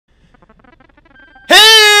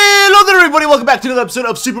everybody, welcome back to another episode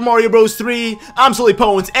of Super Mario Bros. 3. I'm Sully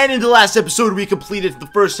Poens, and in the last episode we completed the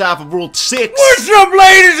first half of World 6. What's up,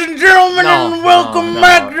 ladies and gentlemen, and welcome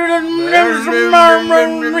back to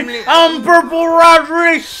the I'm Purple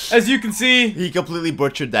Rodri. As you can see, He completely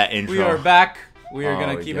butchered that intro. we are back. We are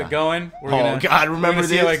gonna keep it going. We're gonna, God, remember we're gonna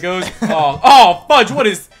see this? how it goes. Oh, fudge! What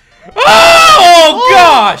is? Oh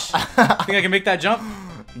gosh! Think I can make that jump?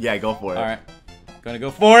 Yeah, go for it. All right. Gonna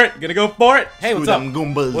go for it. Gonna go for it. Hey, what's up?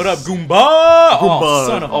 Goombas. What up, Goomba? Goomba. Oh,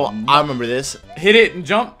 son of a... Oh, I remember this. Hit it and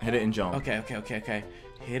jump. Hit it and jump. Okay.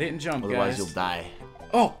 Hit it and jump, Otherwise guys. you'll die.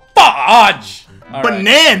 Oh, fudge! All right.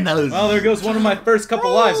 Bananas! Well, there goes one of my first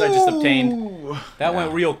couple lives I just obtained. That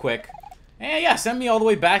went real quick. And yeah, send me all the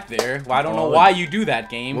way back there. Well, I don't know why you do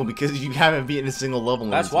that, game. Well, because you haven't beaten a single level.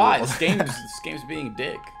 That's why. This game's being a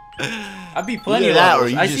dick. I beat plenty of that,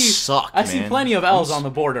 levels. or you just suck, I see man. plenty of L's on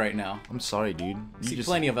the board right now. I'm sorry, dude. I see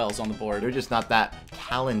plenty of L's on the board. You're just not that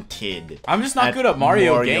talented. I'm just not good at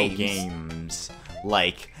Mario games.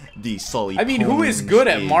 Like the Sully. I mean, who is good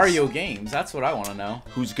at Mario games? That's what I want to know.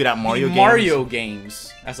 Who's good at Mario games? Mario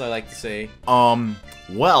games, as I like to say.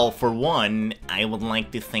 Well, for one, I would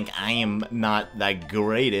like to think I am not that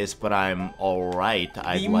greatest, but I'm alright.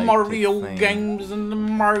 The Mario games and the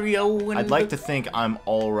Mario. I'd like to think I'm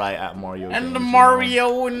alright at Mario games. And the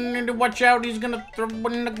Mario, and watch out, he's gonna throw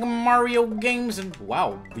in the Mario games. And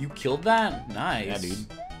wow, you killed that? Nice. Yeah, dude.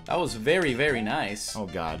 That was very, very nice. Oh,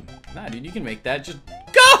 God. Nah, dude, you can make that. Just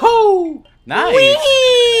go! Nice.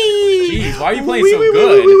 Jeez, why are you playing so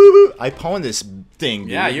good? I pwned this thing,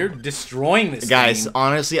 dude. Yeah, you're destroying this Guys, thing.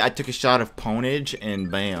 honestly, I took a shot of pwnage,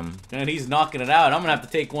 and bam. And he's knocking it out. I'm gonna have to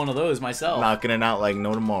take one of those myself. Knocking it out like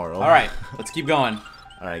no tomorrow. Alright, let's keep going.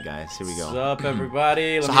 Alright, guys, here we go. What's up,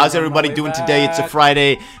 everybody? So how's everybody doing today? It's a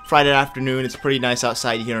Friday afternoon. It's pretty nice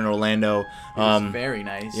outside here in Orlando. It's very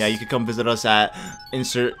nice. Yeah, you could come visit us at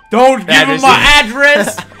insert. Don't give him my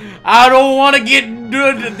address. I don't want to get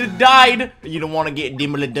died. You don't want to get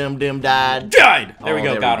dum died. Died. There we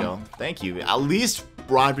go. There Got we him. go. Thank you. At least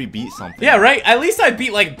Rodri beat something. Yeah, right. At least I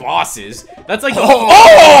beat like bosses. That's like.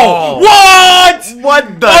 Oh! What?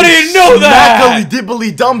 What the? I didn't know that.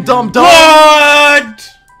 Dibbly dum. What?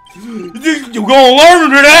 You gonna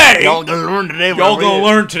learn today. Y'all gonna learn today. Y'all gonna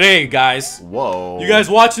learn today, guys. Whoa. You guys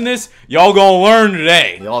watching this? Y'all gonna learn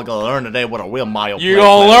today. Y'all gonna learn today what a real Mario. You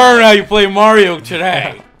gonna learn how you play Mario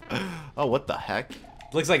today. Oh, what the heck?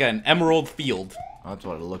 Looks like an emerald field. That's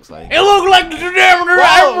what it looks like. It looked like the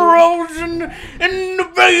emeralds in the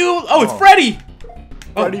field. Oh, it's Freddy.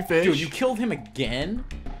 Freddy Fish. Dude, you killed him again?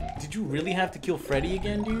 Did you really have to kill Freddy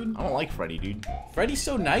again, dude? I don't like Freddy, dude. Freddy's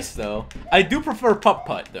so nice, though. I do prefer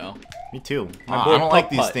Putt-Putt, though. Me too. My I boy don't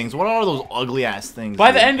like these Putt-Putt. things. What are those ugly ass things?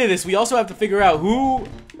 By dude? the end of this, we also have to figure out who...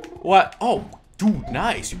 What? Oh, dude,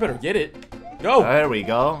 nice. You better get it. Go. There we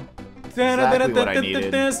go. Exactly what I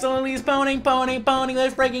needed. Sully's pony,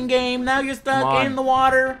 let's breaking game. Now you're stuck in the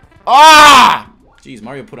water. Ah! Jeez,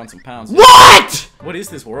 Mario put on some pounds. What? What is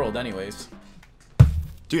this world, anyways?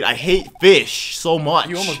 Dude, I hate fish so much.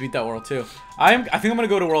 You almost beat that world, too. I think I'm gonna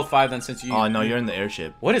go to World 5 then, since you... Oh, no, you're in the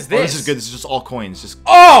airship. What is this? Oh, this is good. This is just all coins. Just...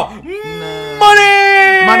 Oh! Money!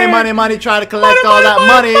 Try to collect all that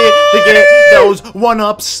money to get those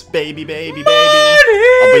one-ups. Baby.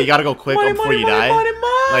 Oh, but you gotta go quick before you die.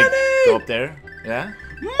 Like, go up there. Yeah?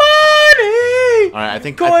 Money! Alright, I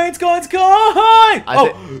think... Coins! Coins! Coins!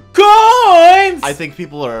 I think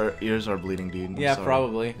ears are bleeding, dude. Yeah, sorry.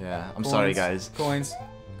 Probably. Yeah, I'm sorry, guys. Coins.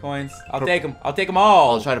 I'll take them. I'll take them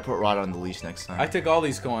all. I'll try to put Rod on the leash next time. I took all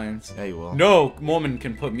these coins. Yeah, you will. No woman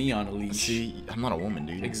can put me on a leash. See, I'm not a woman,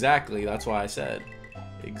 dude. Exactly. That's why I said.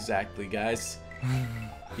 Exactly, guys.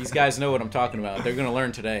 These guys know what I'm talking about. They're gonna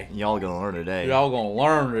learn today. Y'all gonna learn today. Y'all gonna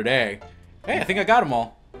learn today. Hey, I think I got them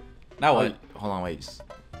all. Now what? Hold on, wait.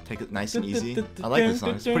 Take it nice and easy. I like this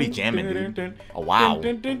song. It's pretty jamming, dude. Oh, wow.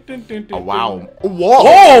 Oh, wow. Whoa!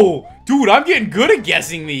 Whoa! Dude, I'm getting good at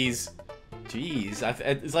guessing these. Jeez,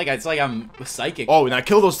 it's like I'm psychic. Oh, now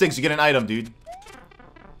kill those things to get an item, dude.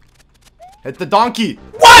 Hit the donkey.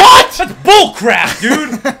 What? That's bull crap,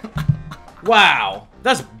 dude. Wow,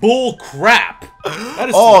 that's bull crap. That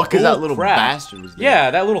is because that little bastard was there.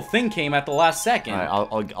 Yeah, that little thing came at the last second.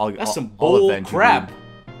 All right, that's some bull crap.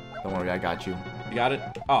 Don't worry, I got you. You got it?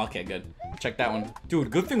 Oh, okay, good. Check that one. Dude,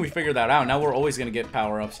 good thing we figured that out. Now we're always going to get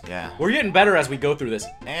power-ups. Yeah. We're getting better as we go through this.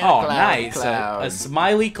 And oh, cloud, nice. Cloud. A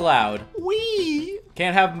smiley cloud. Wee!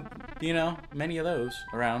 Can't have, you know, many of those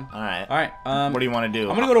around. Alright. Alright. What do you want to do?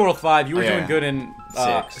 I'm going to go to World 5. You were doing good in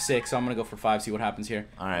 6, so I'm going to go for 5, see what happens here.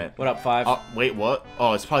 Alright. What up, 5? Oh, wait, what?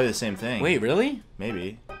 Oh, it's probably the same thing. Wait, really?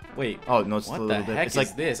 Maybe. Wait. Oh, no, it's a what little the bit. heck It's is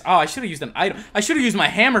like this? Oh, I should have used an item. I should have used my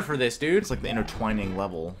hammer for this, dude. It's like the intertwining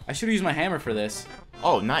level. I should have used my hammer for this.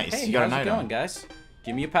 Oh, nice. Hey, you got how's an it item. going, guys?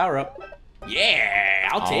 Give me a power up. Yeah,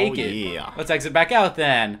 I'll take it. Yeah. Let's exit back out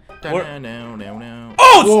then. No.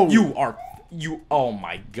 Oh, you. Oh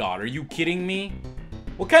my God, are you kidding me?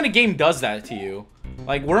 What kind of game does that to you?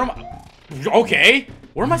 Like, where am I? Okay,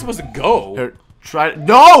 where am I supposed to go? Here, try.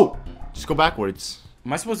 No! Just go backwards.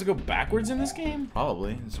 Am I supposed to go backwards in this game?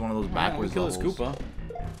 Probably. It's one of those backwards Kill levels. this Koopa.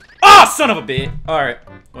 Ah, son of a bit. All right,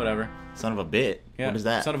 whatever. Son of a bit. Yeah, What is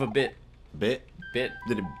that? Son of a bit. Bit? Bit.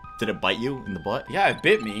 Did it bite you in the butt? Yeah, it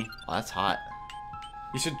bit me. Oh, that's hot.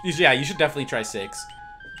 You should definitely try 6.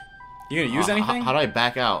 You gonna use anything? How do I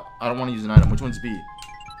back out? I don't want to use an item. Which one's B?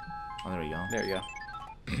 Oh, there we go. There you go.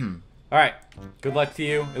 All right. Good luck to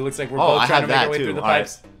you. It looks like we're Oh, both I trying have to make that our way too. through the All right.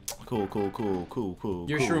 pipes. Cool.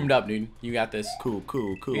 You're cool. shroomed up, dude. You got this. Cool.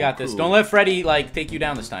 You got this. Don't let Freddy like take you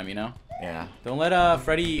down this time. You know. Yeah. Don't let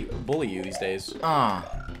Freddy bully you these days.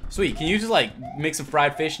 Sweet. Can you just like make some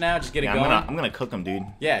fried fish now? Just get it going. I'm gonna cook them, dude.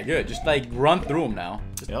 Yeah, good. Just like run through them now.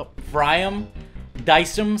 Just Yep. fry them,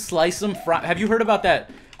 dice them, slice them. Have you heard about that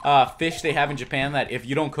fish they have in Japan that if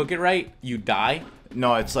you don't cook it right, you die?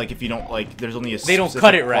 No, it's like if you don't like, there's only a. They don't specific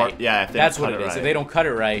cut it right. part. Yeah, if they that's don't what cut it is. right. If they don't cut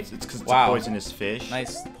it right, It's because it's wow. a poisonous fish.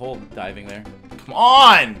 Nice hole diving there. Come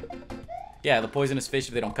on! Yeah, the poisonous fish.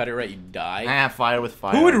 If they don't cut it right, you die. Ah, fire with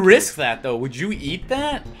fire. Who would risk that though? Would you eat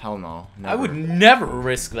that? Hell no. Never. I would never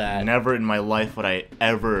risk that. Never in my life would I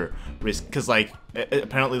ever risk, because like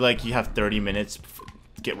apparently like you have 30 minutes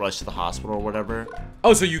to get rushed to the hospital or whatever.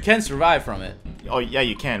 Oh, so you can survive from it. Oh yeah,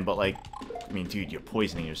 you can, but like, I mean, dude, you're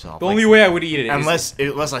poisoning yourself. The only way I would eat it is...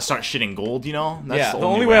 Unless I start shitting gold, you know. That's yeah, the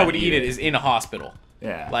only way I would eat it is in a hospital.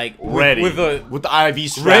 Yeah. Like ready with the IV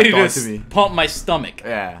strapped ready onto to me. pump my stomach.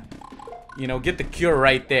 Yeah. You know, get the cure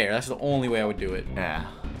right there. That's the only way I would do it. Yeah.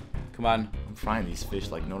 Come on. I'm frying these fish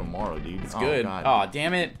like no tomorrow, dude. It's good. God. Oh,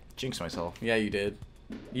 damn it. Jinx myself. Yeah, you did.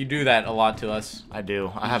 You do that a lot to us. I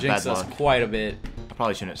do. I You have jinx bad us luck. quite a bit. I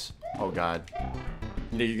probably shouldn't. Oh God.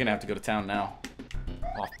 Yeah, you're gonna have to go to town now.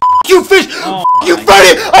 Oh, you fish! Oh, you my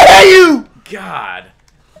Freddy! I hate you! God.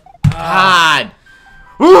 God.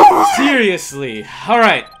 Seriously.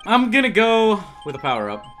 Alright, I'm gonna go with a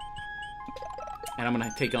power-up. And I'm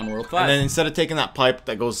gonna take on World 5. And then instead of taking that pipe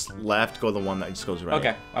that goes left, go the one that just goes right.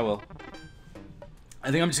 Okay, I will.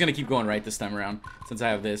 I think I'm just gonna keep going right this time around. Since I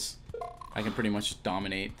have this, I can pretty much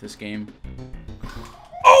dominate this game.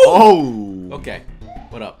 Oh! Okay.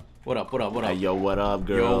 What up? What up? What up? What up? Hey, yo, what up,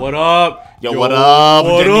 girl? Yo, what up? Yo, what up?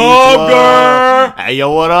 What Janiqua? up, girl? Hey,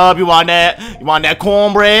 yo, what up? You want that? You want that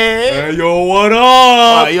cornbread? Hey, yo, what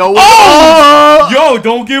up? Hey, yo, what up? Yo,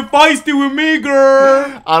 don't get feisty with me,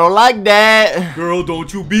 girl. I don't like that. Girl,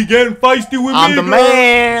 don't you be getting feisty with me, I'm the girl.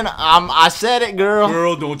 man. I said it, girl.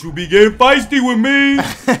 Girl, don't you be getting feisty with me.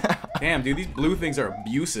 Damn, dude, these blue things are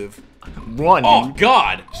abusive. Run, Oh, dude.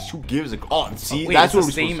 God. Who gives a... Oh, see? Wait, that's it's where the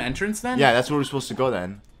we're same supposed entrance then? Yeah, that's where we're supposed to go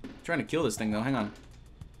then. I'm trying to kill this thing, though. Hang on. I'm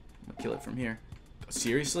gonna kill it from here.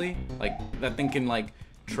 Seriously? Like, that thing can, like,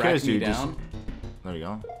 track cares, me dude? Just- down? There we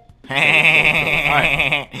go.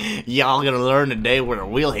 Alright. Y'all gonna learn today what a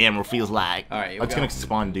real hammer feels like. Alright, here we It's go. gonna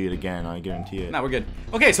spawn dude again, I guarantee it. No, we're good.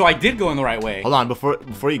 Okay, so I did go in the right way. Hold on,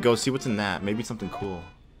 before you go, see what's in that. Maybe something cool.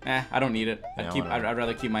 I don't need it. Yeah, I'd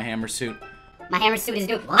rather keep my hammer suit. My hammer suit is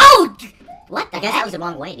doing. Oh! What the I guess heck? that was the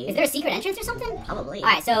wrong way, dude. Is there a secret entrance or something? Probably.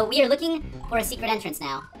 Alright, so we are looking for a secret entrance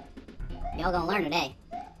now. Y'all gonna learn today.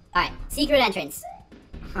 Alright, secret entrance.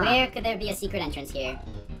 Where could there be a secret entrance here?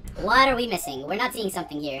 What are we missing? We're not seeing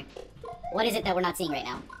something here. What is it that we're not seeing right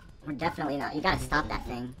now? We're definitely not. You gotta stop that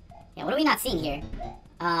thing. Yeah, what are we not seeing here?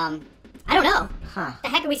 I don't know. Huh. What the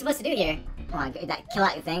heck are we supposed to do here? Hold on, kill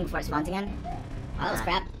that thing before it spawns again. Oh, that was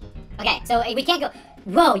crap. Okay, so we can't go.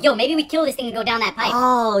 Whoa, yo, maybe we kill this thing and go down that pipe.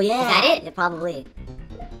 Oh, yeah. Is that it? Yeah, probably.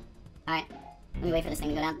 Alright, let me wait for this thing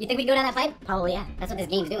to go down. You think we can go down that pipe? Probably, yeah. That's what this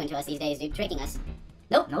game's doing to us these days, dude. Tricking us.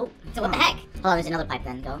 Nope. Nope. So what the Huh. heck? Hold on, there's another pipe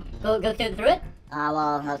then. Go. Go through it?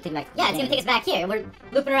 Well, no, take me back. Yeah, it's gonna take us back here. We're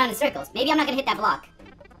looping around in circles. Maybe I'm not gonna hit that block.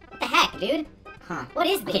 What the heck, dude? Huh. What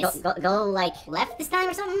is Okay, this? go, like... Left this time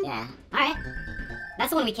or something? Yeah. Alright. That's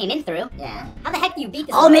the one we came in through. Yeah. How the heck do you beat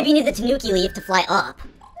this Oh, one? maybe you need the Tanuki leaf to fly up.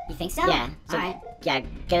 You think so? Yeah. So, Alright. Yeah,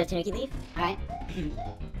 get a Tanuki leaf. Alright. And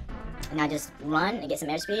now just run and get some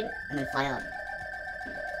airspeed, and then fly up.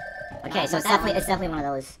 Okay, so not that one. it's definitely one of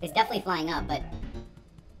those. It's definitely flying up, but...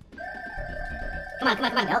 Come on, come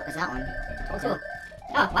on, come on. Nope, it's that one. Oh, cool.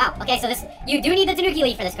 Oh, wow. Okay, so this... You do need the Tanuki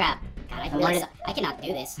leaf for this crap. God, I really wanted- I cannot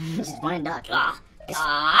do this. Just run and duck. God.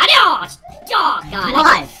 God. Oh, God. Come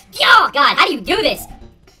on. Oh, God. How do you do this?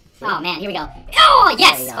 Oh, man. Here we go. Oh,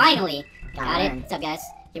 yes. There we go. Finally. Got Got it. it. What's up, guys?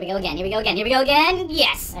 Here we go again. Here we go again. Here we go again.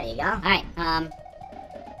 Yes. There you go. All right.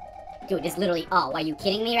 Dude, this literally. Oh, are you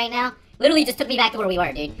kidding me right now? Literally just took me back to where we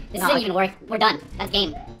were, dude. This isn't even worth. We're done. That's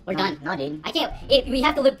game. We're done. No, dude. I can't. We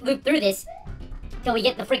have to loop through this till we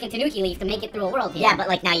get the freaking Tanuki leaf to make it through a world here. Yeah, but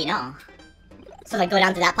like now you know. So like go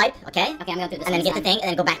down through that pipe, okay? Okay, I'm going through this. And then get the thing, and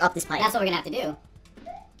then go back up this pipe. That's what we're gonna have to do.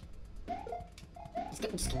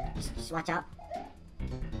 Just watch out.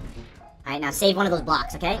 Alright, now save one of those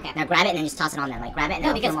blocks, okay? Now grab it and then just toss it on them. Like grab it and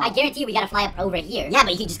No, then because I guarantee you we gotta fly up over here. Yeah,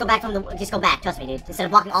 but you can just go back from the just go back, trust me, dude. Instead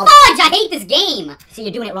of walking all Fudge! I hate this game! See,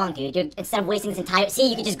 you're doing it wrong, dude. Instead of wasting this entire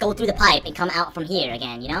you could just go through the pipe and come out from here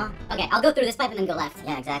again, you know? Okay, I'll go through this pipe and then go left.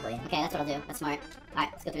 Yeah, exactly. Okay, that's what I'll do. That's smart. Alright,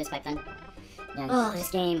 let's go through this pipe then. Yeah, Oh,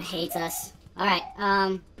 this game hates us. Alright,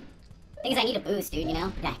 thing is I need a boost, dude, you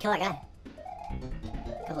know? yeah, kill that guy.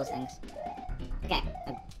 Kill those things. Okay.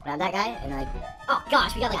 Grab that guy and like Oh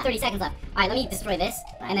gosh, we got like 30 seconds left. Alright, let me destroy this,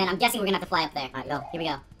 Right. and then I'm guessing we're gonna have to fly up there. alright, go. Here we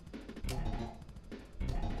go.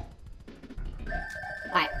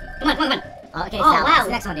 Alright, come on, come on, come on. Oh, okay, Oh, so wow. that's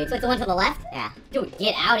the next one, dude. So it's the one to the left? Yeah. Dude,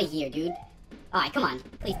 get out of here, dude. Alright, come on.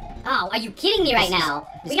 Please. Oh, are you kidding me right now?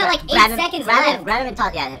 We Just got like 8 grab him, seconds grab left. Him, grab him and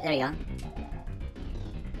toss. Yeah, there you go.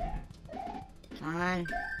 Come on.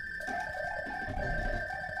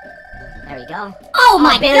 There we go. Oh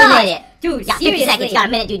my barely god! made it. Dude, You got 50 seriously. seconds. You got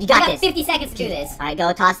a minute, dude. You I got got this. 50 seconds to do this. Alright,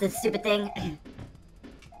 go toss this stupid thing.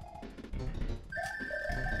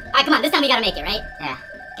 Alright, come on. This time we gotta make it, right? Yeah.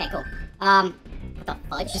 Okay, cool. What the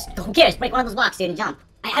fudge? Just who cares? Break one of those blocks, dude, and jump.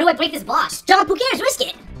 How do I break this block? Jump. Who cares? Risk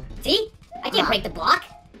it. See? I can't break the block.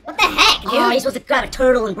 What the heck, dude? Oh, you're supposed to grab a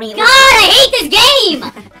turtle and bring it. God, I hate this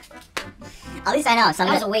game! At least I know. Some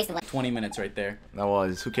That was a waste of like 20 minutes right there. That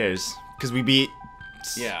was. Who cares? Because we beat.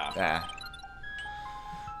 Yeah. Yeah.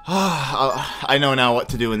 I know now what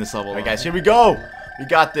to do in this level. Alright, guys, here we go. We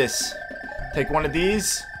got this. Take one of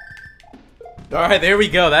these. Alright, there we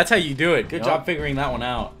go. That's how you do it. Good Yup. job figuring that one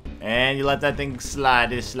out. And you let that thing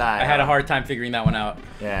slide. I had a hard time figuring that one out.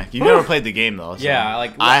 Yeah, you've never played the game though. So Yeah,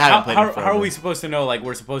 like I haven't played it how forever. are we supposed to know like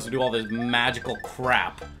we're supposed to do all this magical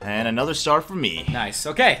crap? And another star for me. Nice.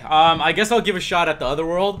 Okay. I guess I'll give a shot at the other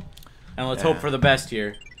world, and let's hope Yeah. for the best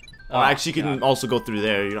here. Well, actually, you can also go through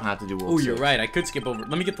there. You don't have to do World Oh, you're 6. right. I could skip over.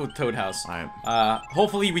 Let me get the Toad House. Alright,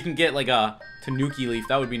 Hopefully we can get like a Tanuki leaf.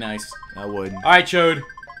 That would be nice. I would. All right, Chode.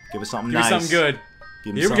 Give us something Give me nice. something good.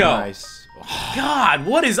 Give me Here we something go. nice. God,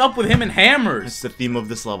 what is up with him and It's hammers? the theme of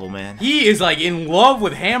this level, man. He is like in love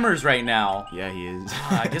with hammers right now. Yeah, he is.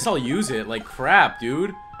 I guess I'll use it. Like crap,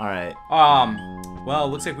 dude. Alright. Well,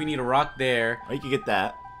 looks like we need a rock there. Or you could get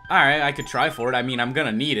that. Alright, I could try for it. I mean, I'm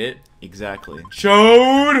gonna need it. Exactly.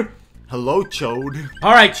 Chode! Hello, Chode.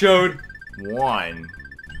 Alright, Chode. 1.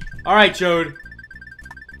 Alright, Chode.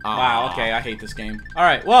 Wow, okay, I hate this game.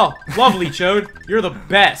 Alright, well, lovely, Chode. You're the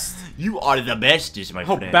best. You are the bestest, my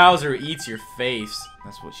Hope friend. Bowser eats your face.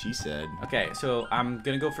 That's what she said. Okay, so I'm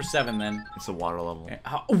gonna go for 7 then. It's a water level.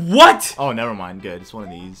 What? Oh, never mind. Good. It's one of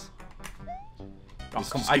these. Oh,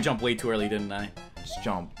 Just I keep- jumped way too early, didn't I? Just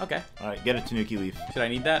jump. Okay. Alright, get a Tanuki leaf. Should I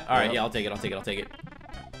need that? Alright, Yep. yeah, I'll take it, I'll take it, I'll take it.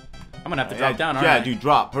 I'm gonna have to drop down, Yeah, alright. dude,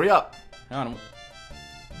 drop. Hurry up. Hang on.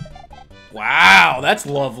 Wow, that's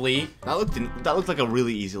lovely. That looked like a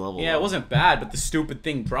really easy level. Yeah, though. it wasn't bad, but the stupid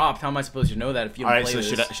thing dropped. How am I supposed to know that if you don't Alright, play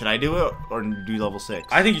so this? should I do it or do level 6?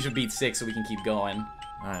 I think you should beat 6 so we can keep going.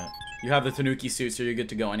 Alright. You have the Tanuki suit, so you're good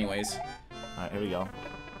to go anyways. Alright, here we go.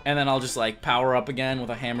 And then I'll just like power up again with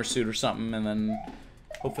a hammer suit or something, and then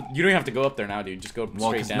hopefully you don't even have to go up there now, dude. Just go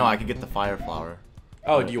Well, straight 'cause down. no, I could get the fire flower.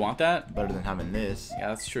 Oh, do you want that? Better than having this. Yeah,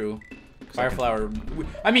 that's true. I Fire can- flower.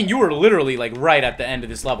 I mean, you were literally like right at the end of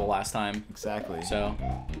this level last time. Exactly. So,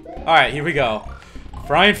 all right, here we go.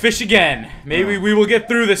 Frying fish again. Maybe we will get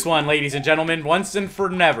through this one, ladies and gentlemen, once and for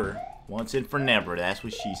never. Once and for never. That's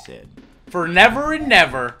what she said. For never and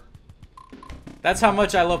never. That's how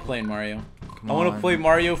much I love playing Mario. Come I want to on. play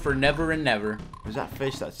Mario for never and never. Where's that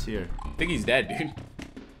fish that's here? I think he's dead, dude.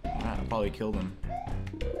 Alright, I probably killed him.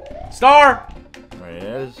 Star! There it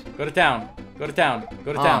is. Go to town. Go to town.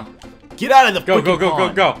 Go to town. Get out of the Go, go, freaking go, go,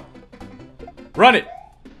 pond. go. Run it.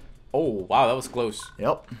 Oh, wow, that was close.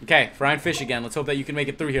 Yep. Okay, frying fish again. Let's hope that you can make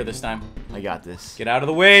it through here this time. I got this. Get out of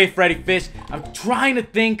the way, Freddy Fish. I'm trying to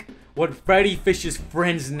think what Freddy Fish's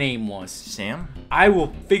friend's name was. Sam? I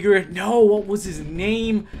will figure it. No, what was his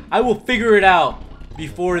name? I will figure it out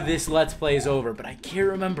before this Let's Play is over, but I can't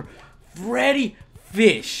remember. Freddy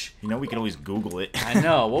Fish. You know, we can always Google it. I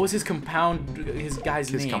know. What was his guy's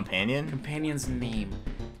His name? companion? Companion's name.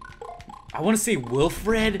 I want to say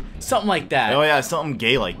Wilfred? Something like that. Oh, yeah, something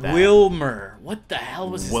gay like that. Wilmer. What the hell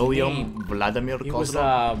was his William name? Vladimir He was,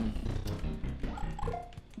 Kozlov?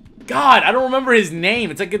 God, I don't remember his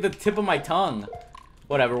name. It's like at the tip of my tongue.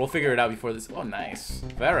 Whatever, we'll figure it out before this. Oh, nice.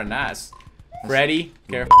 Very nice. Freddy,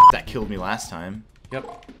 careful. That killed me last time.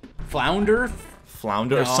 Yep. Flounder?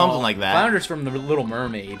 Flounder or something like that. Flounder's from the Little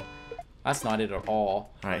Mermaid. That's not it at all.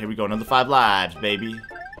 Alright, here we go. Another 5 lives, baby.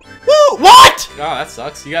 Woo! What? Oh, that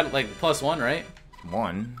sucks. You got like +1, right?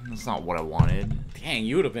 1? That's not what I wanted. Dang,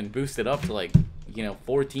 you would have been boosted up to like, you know,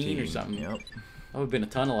 14 or something. Yep. That would have been a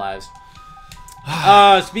ton of lives.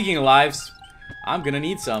 Speaking of lives, I'm gonna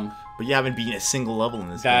need some. But you haven't beaten a single level in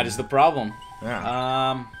this game. That is the problem.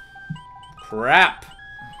 Yeah. Crap.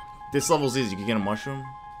 This level's easy. You can get a mushroom.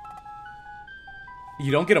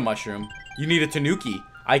 You don't get a mushroom. You need a tanuki.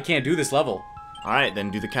 I can't do this level. Alright, then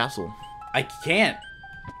do the castle. I can't.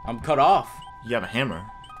 I'm cut off. You have a hammer.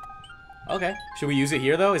 Okay. Should we use it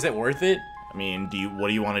here though? Is it worth it? I mean, what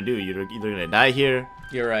do you want to do? You're either gonna die here.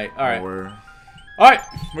 You're right. All right. Or all right.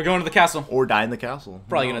 We're going to the castle. Or die in the castle.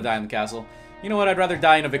 Probably gonna die in the castle. You know what? I'd rather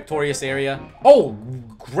die in a victorious area. Oh,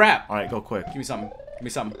 crap. All right, go quick. Give me something. Give me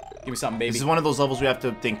something. Give me something, baby. This is one of those levels where you have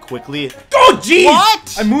to think quickly. Oh, jeez!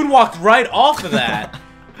 What? I moonwalked right off of that.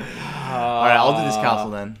 Alright, I'll do this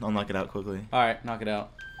castle then. I'll knock it out quickly. Alright, knock it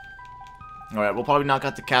out. Alright, we'll probably knock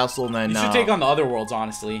out the castle and then... You should take on the other worlds,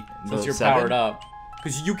 honestly, since you're 7? powered up.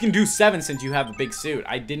 Because you can do 7 since you have a big suit.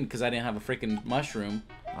 I didn't because I didn't have a freaking mushroom.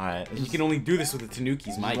 Alright. You can only do this with the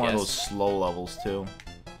Tanukis, my guess. One of those slow levels, too.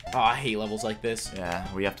 Oh, I hate levels like this. Yeah,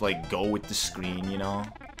 where you have to, like, go with the screen, you know?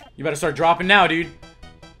 You better start dropping now, dude.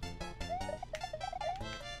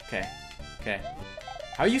 Okay. Okay.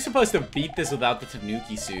 How are you supposed to beat this without the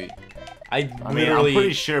Tanuki suit? I mean, literally... I'm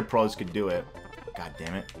pretty sure pros could do it. God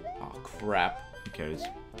damn it. Oh, crap. Who cares?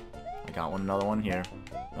 I got another one here.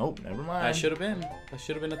 Nope, never mind. That should have been. That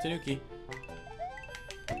should have been a Tanuki.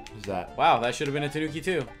 Who's that? Wow, that should have been a Tanuki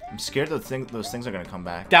too. I'm scared those things are gonna come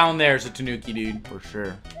back. Down there's a Tanuki, dude. For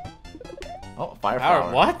sure. Oh, fire Power,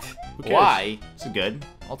 flower. what? Who cares? Why? It's good.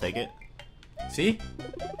 I'll take it. See?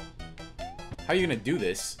 How are you gonna do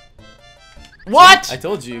this? What? I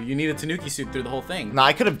told you, you need a Tanuki suit through the whole thing. Nah,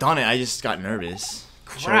 I could have done it. I just got nervous.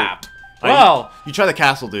 Crap. Alright, Well, you try the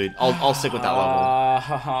castle, dude. I'll stick with that level.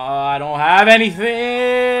 I don't have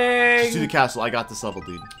anything. Just do the castle. I got this level,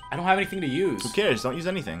 dude. I don't have anything to use. Who cares? Don't use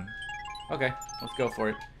anything. Okay, let's go for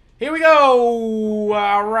it. Here we go.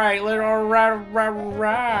 All right,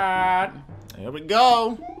 right. There we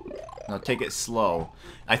go. Now take it slow.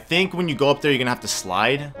 I think when you go up there, you're gonna have to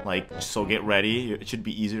slide. Like, so get ready. It should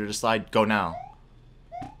be easier to slide. Go now.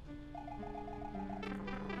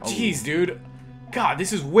 Oh. Jeez, dude. God,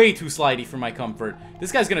 this is way too slidey for my comfort.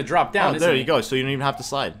 This guy's gonna drop down, Oh, isn't there he? you go. So you don't even have to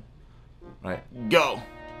slide. All right, go.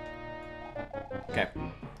 Okay.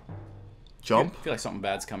 Jump. I feel like something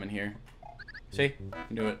bad's coming here. See? You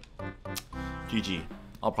can do it. GG.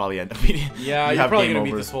 I'll probably end up beating. Yeah, you you're have probably game gonna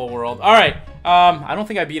beat over. this whole world. Alright. I don't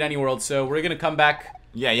think I beat any world, so we're gonna come back.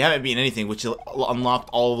 Yeah, you haven't beaten anything, which unlocked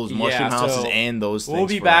all of those mushroom houses so and those things. We'll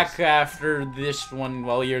be for back us. after this one.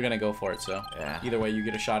 Well, you're gonna go for it, so. Yeah. Either way, you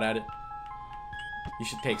get a shot at it. You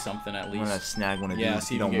should take something at I'm least. gonna snag one of Yeah, these. see If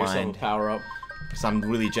if you you don't can get yourself a mind. power up. Because I'm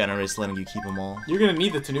really generous letting you keep them all. You're gonna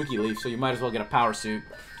need the Tanuki leaf, so you might as well get a power suit.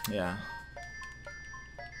 Yeah.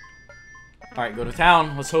 Alright, go to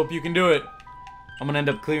town. Let's hope you can do it. I'm gonna end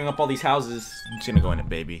up clearing up all these houses. I'm just gonna go in it,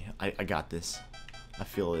 baby. I got this. I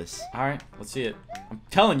feel this. Alright, let's see it. I'm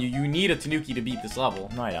telling you, you need a Tanuki to beat this level.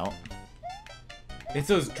 No, I don't. It's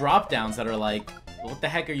those drop downs that are like, what the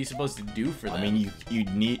heck are you supposed to do for them? I mean,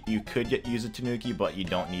 you could use a Tanuki, but you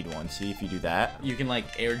don't need one. See, if you do that, You can like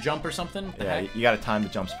air jump or something? What the yeah, heck? you gotta time the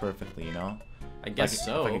jumps perfectly, you know. I guess If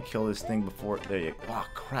so. I could kill this thing before, there you. Oh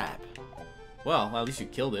crap. Well, at least you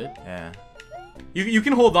killed it. Yeah. You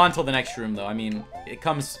can hold on till the next room though. I mean, it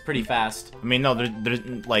comes pretty fast. I mean, no, there's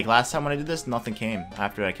like last time when I did this, nothing came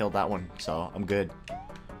after I killed that one, so I'm good.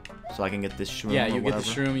 So I can get this shroom. Yeah, or you get the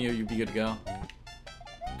whatever. shroom, you'll be good to go.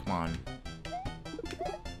 Come on.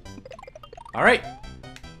 All right,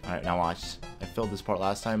 All right, now watch. I filled this part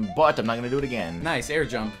last time, but I'm not gonna do it again. nice air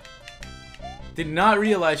jump. Did not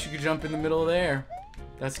realize you could jump in the middle of the air.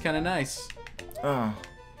 That's kind of nice. Oh,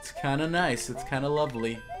 It's kind of nice. It's kind of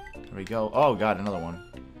lovely. there we go. Oh god, another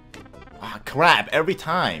one. Ah, crap! Every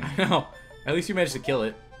time. No, at least you managed to kill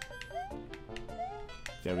it.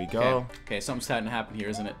 There we go. Okay, okay, something's starting to happen here,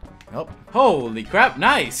 isn't it? Nope. Holy crap!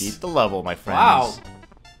 Nice. Beat the level, my friends. Wow.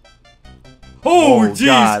 Oh, jeez.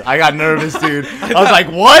 god, I got nervous, dude. I was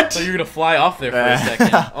like, what? So you're gonna fly off there for a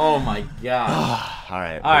second. Oh my god. All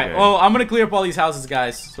right. All right. okay. Well, I'm gonna clear up all these houses,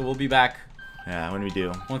 guys. So we'll be back Yeah, when we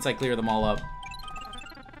do. once I clear them all up.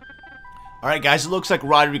 Alright guys, it looks like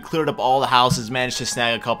Rodri cleared up all the houses, managed to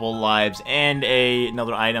snag a couple of lives and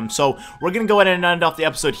another item. So we're going to go ahead and end off the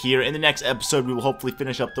episode here. In the next episode, we will hopefully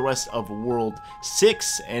finish up the rest of World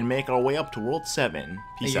 6 and make our way up to World 7. Peace out.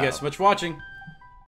 Thank you guys so much for watching.